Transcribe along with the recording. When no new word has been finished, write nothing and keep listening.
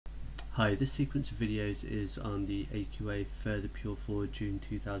Hi, this sequence of videos is on the AQA Further Pure for June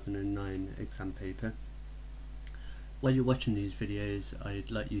 2009 exam paper. While you're watching these videos,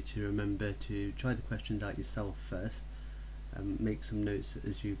 I'd like you to remember to try the questions out yourself first, make some notes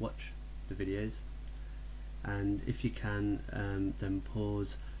as you watch the videos, and if you can, then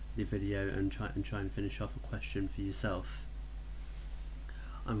pause the video and try and finish off a question for yourself.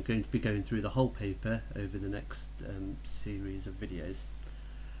 I'm going to be going through the whole paper over the next series of videos.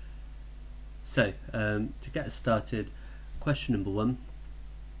 So, to get started, question number 1,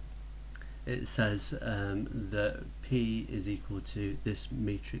 it says that P is equal to this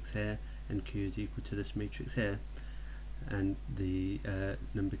matrix here and Q is equal to this matrix here, and the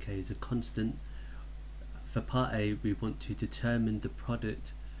number K is a constant. For part A, we want to determine the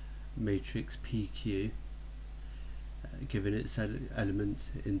product matrix PQ given its element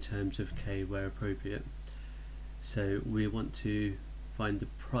in terms of K where appropriate. So we want to find the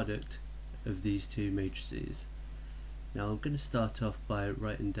product of these two matrices. Now I'm going to start off by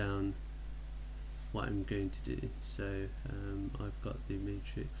writing down what I'm going to do. So I've got the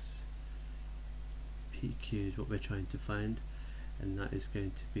matrix PQ is what we're trying to find, and that is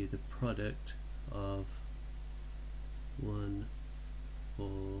going to be the product of 1, 4,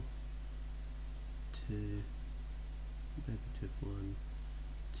 2, negative 1,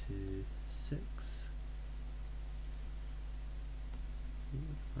 2, 6.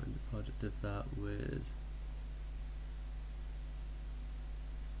 Find the product of that with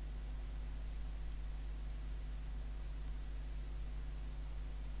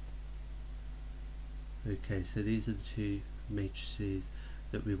okay, so these are the two matrices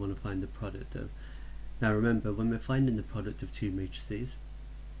that we want to find the product of. Now remember, when we're finding the product of two matrices,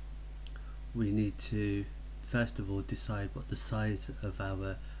 we need to first of all decide what the size of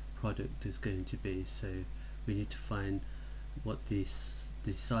our product is going to be. So we need to find what the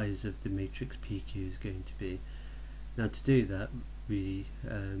size of the matrix PQ is going to be. Now to do that, we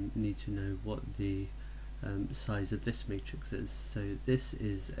need to know what the size of this matrix is. So this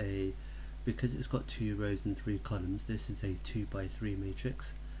is because it's got 2 rows and 3 columns, this is a 2 by 3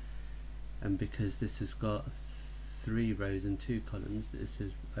 matrix, and because this has got 3 rows and 2 columns, this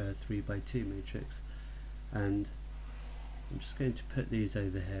is a 3 by 2 matrix. And I'm just going to put these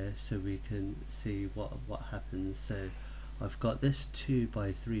over here so we can see what happens. So I've got this 2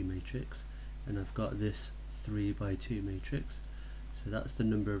 by 3 matrix and I've got this 3 by 2 matrix. So that's the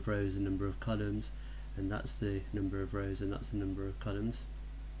number of rows and number of columns, and that's the number of rows and that's the number of columns.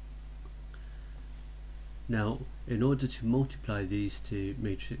 Now in order to multiply these two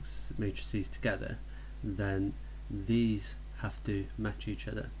matrices together, then these have to match each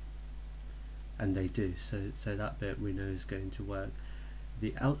other, and they do, so that bit we know is going to work.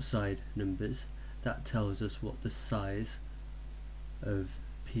 The outside numbers, that tells us what the size of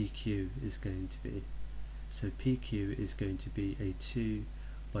PQ is going to be. So PQ is going to be a 2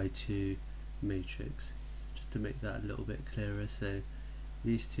 by 2 matrix. Just to make that a little bit clearer, so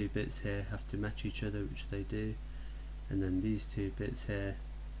these two bits here have to match each other, which they do, and then these two bits here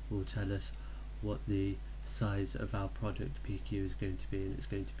will tell us what the size of our product PQ is going to be, and it's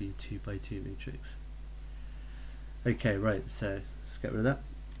going to be a 2 by 2 matrix. Okay, right, so let's get rid of that.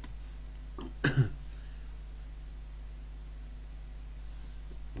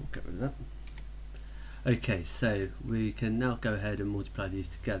 Get rid of that. Okay, so we can now go ahead and multiply these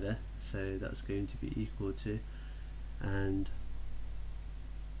together. So that's going to be equal to, and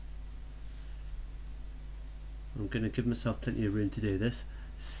I'm going to give myself plenty of room to do this.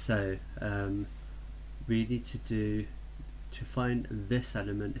 So we need to find this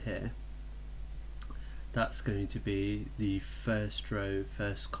element here. That's going to be the first row,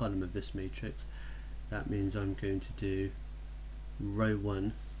 first column of this matrix. That means I'm going to do row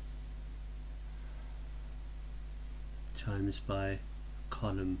 1 times by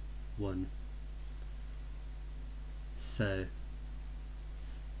column 1. So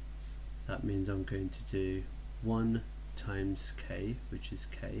that means I'm going to do 1 times K, which is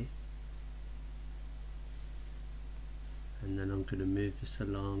K, and then I'm going to move this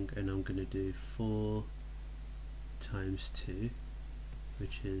along and I'm going to do 4 times 2,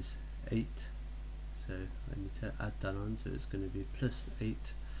 which is 8. So I need to add that on, so it's going to be plus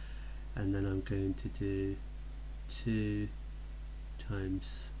 8, and then I'm going to do 2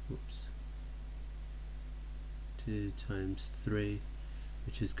 times 3,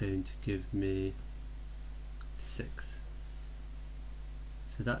 which is going to give me 6.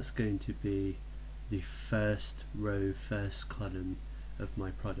 So that's going to be the first row, first column of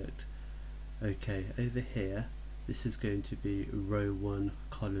my product. Okay, over here this is going to be row 1,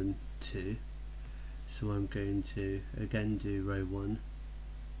 column 2. So I'm going to again do row 1,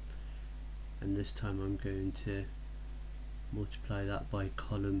 this time I'm going to multiply that by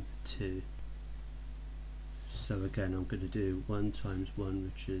column 2. So again I'm going to do 1 times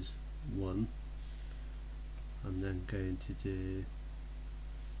 1, which is 1. I'm then going to do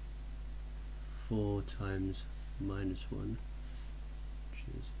 4 times minus 1, which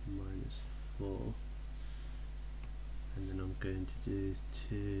is minus 4, and then I'm going to do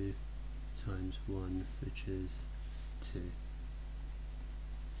 2 times 1, which is 2.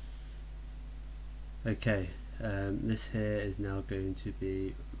 Okay, this here is now going to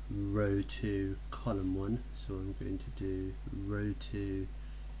be row 2 column 1, so I'm going to do row 2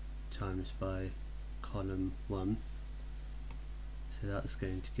 times by column 1, so that's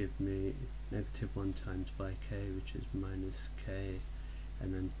going to give me negative 1 times by k, which is minus k,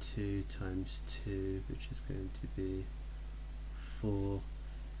 and then 2 times 2, which is going to be 4,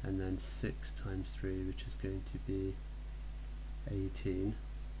 and then 6 times 3, which is going to be 18.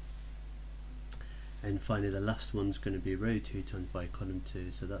 And finally the last one's going to be row 2 times by column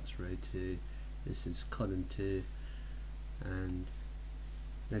 2, so that's row 2, this is column 2, and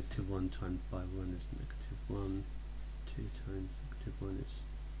negative 1 times by 1 is negative 1, 2 times negative 1 is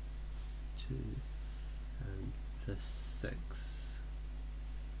 2, and plus 6.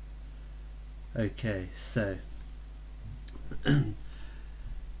 Okay, so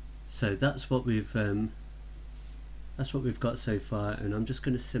so that's what we've got so far, and I'm just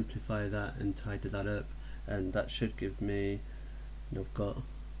going to simplify that and tidy that up, and that should give me, I've got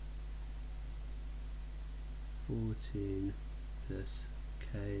 14 plus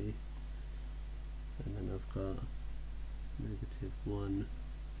k, and then I've got negative 1,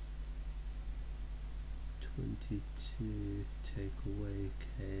 22, take away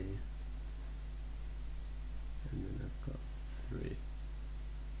k, and then I've got 3.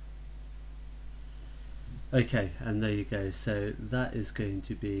 Okay, and there you go. So that is going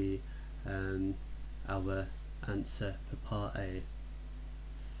to be our answer for part A.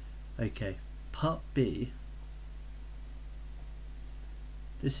 Okay, part B,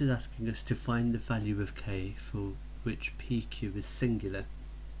 this is asking us to find the value of k for which PQ is singular.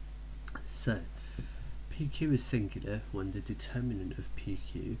 So PQ is singular when the determinant of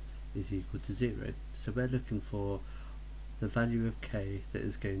PQ is equal to 0. So we're looking for the value of k that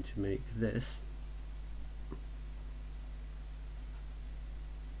is going to make this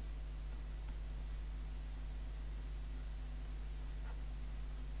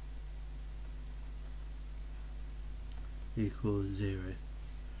equals 0.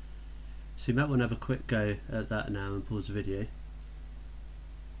 So you might want to have a quick go at that now and pause the video.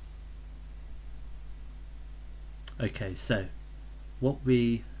 Okay, so what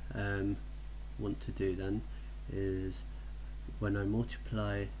we want to do then is, when I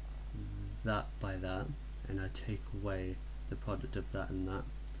multiply that by that and I take away the product of that and that,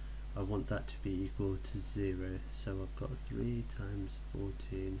 I want that to be equal to 0. So I've got 3 times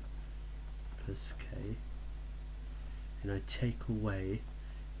 14 plus k, and I take away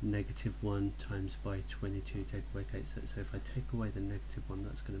negative 1 times by 22, take away k. So if I take away the negative 1,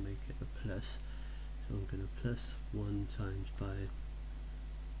 that's going to make it a plus. So I'm going to plus 1 times by,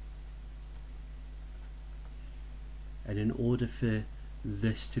 and in order for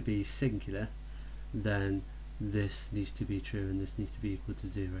this to be singular, then this needs to be true and this needs to be equal to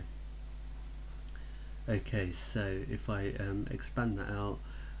 0. Okay, so if I expand that out,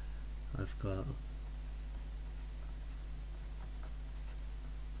 I've got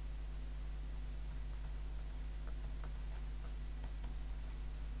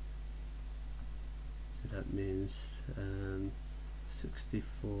that means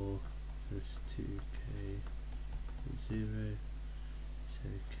 64 plus 2k is 0, so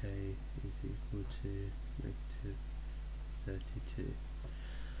k is equal to negative 32.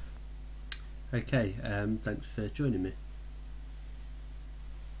 Okay, thanks for joining me.